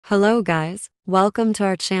Hello guys, welcome to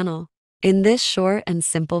our channel. In this short and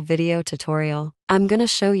simple video tutorial, I'm gonna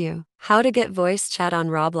show you how to get voice chat on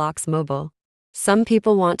Roblox Mobile. Some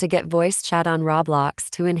people want to get voice chat on Roblox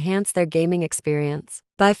to enhance their gaming experience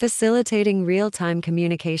by facilitating real-time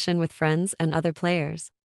communication with friends and other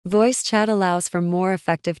players. Voice chat allows for more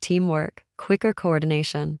effective teamwork, quicker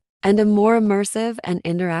coordination, and a more immersive and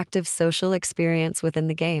interactive social experience within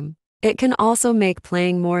the game. It can also make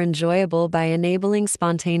playing more enjoyable by enabling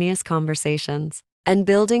spontaneous conversations and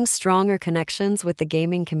building stronger connections with the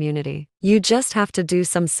gaming community. You just have to do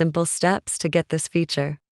some simple steps to get this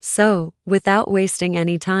feature. So, without wasting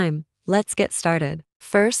any time, let's get started.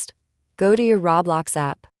 First, go to your Roblox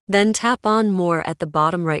app, then tap on More at the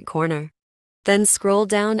bottom right corner. Then scroll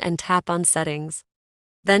down and tap on Settings.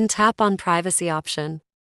 Then tap on Privacy option.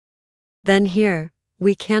 Then here,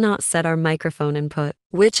 we cannot set our microphone input,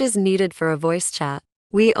 which is needed for a voice chat.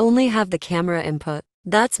 We only have the camera input.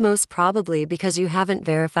 That's most probably because you haven't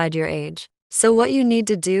verified your age. So what you need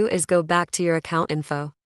to do is go back to your account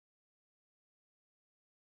info.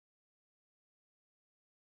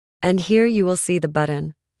 And here you will see the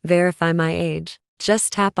button, Verify My Age.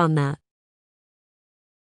 Just tap on that.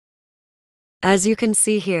 As you can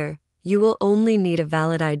see here, you will only need a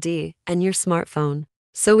valid ID and your smartphone.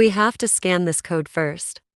 So we have to scan this code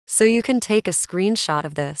first, so you can take a screenshot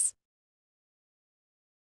of this.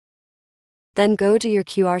 Then go to your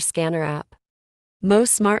QR scanner app.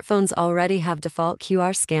 Most smartphones already have default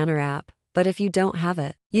QR scanner app, but if you don't have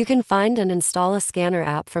it, you can find and install a scanner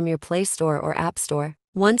app from your Play Store or App Store.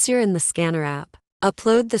 Once you're in the scanner app,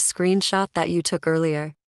 upload the screenshot that you took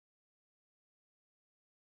earlier.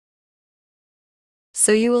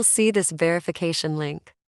 So you will see this verification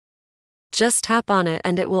link. Just tap on it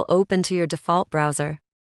and it will open to your default browser.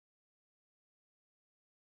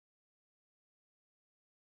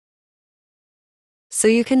 So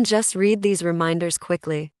you can just read these reminders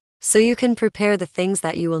quickly, so you can prepare the things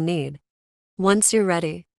that you will need. Once you're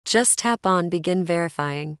ready, just tap on Begin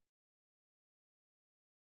Verifying.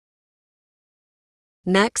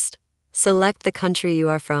 Next, select the country you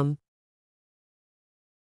are from.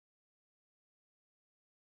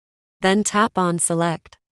 Then tap on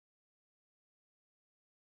Select.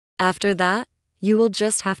 After that, you will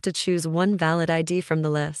just have to choose one valid ID from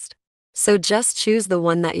the list. So just choose the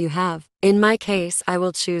one that you have. In my case, I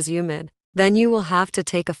will choose UMID. Then you will have to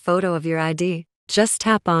take a photo of your ID. Just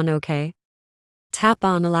tap on OK. Tap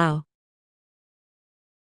on Allow.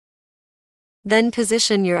 Then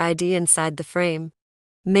position your ID inside the frame.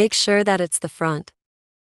 Make sure that it's the front.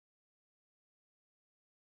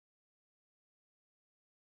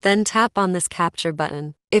 Then tap on this capture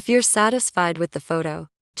button. If you're satisfied with the photo,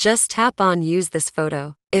 just tap on Use this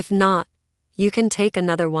photo. If not, you can take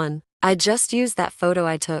another one. I just used that photo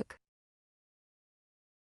I took.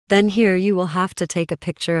 Then here you will have to take a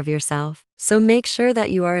picture of yourself, so make sure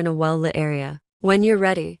that you are in a well-lit area. When you're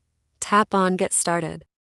ready, tap on Get Started.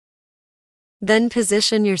 Then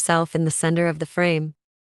position yourself in the center of the frame.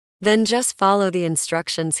 Then just follow the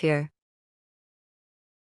instructions here.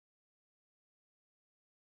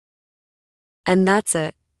 And that's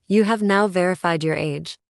it. You have now verified your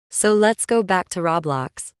age. So let's go back to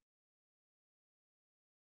Roblox.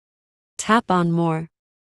 Tap on More.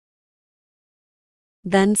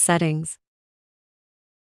 Then Settings.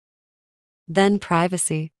 Then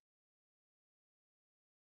Privacy.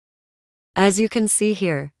 As you can see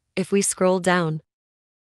here, if we scroll down,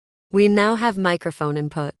 we now have microphone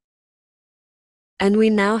input. And we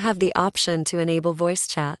now have the option to enable voice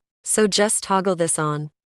chat. So just toggle this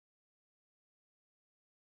on.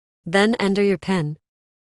 Then enter your PIN.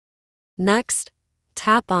 Next,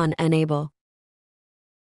 tap on Enable.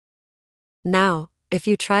 Now, if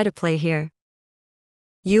you try to play here,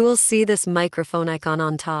 you will see this microphone icon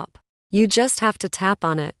on top. You just have to tap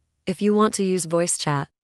on it if you want to use voice chat.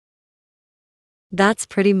 That's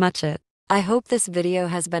pretty much it. I hope this video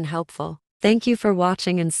has been helpful. Thank you for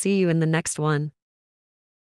watching and see you in the next one.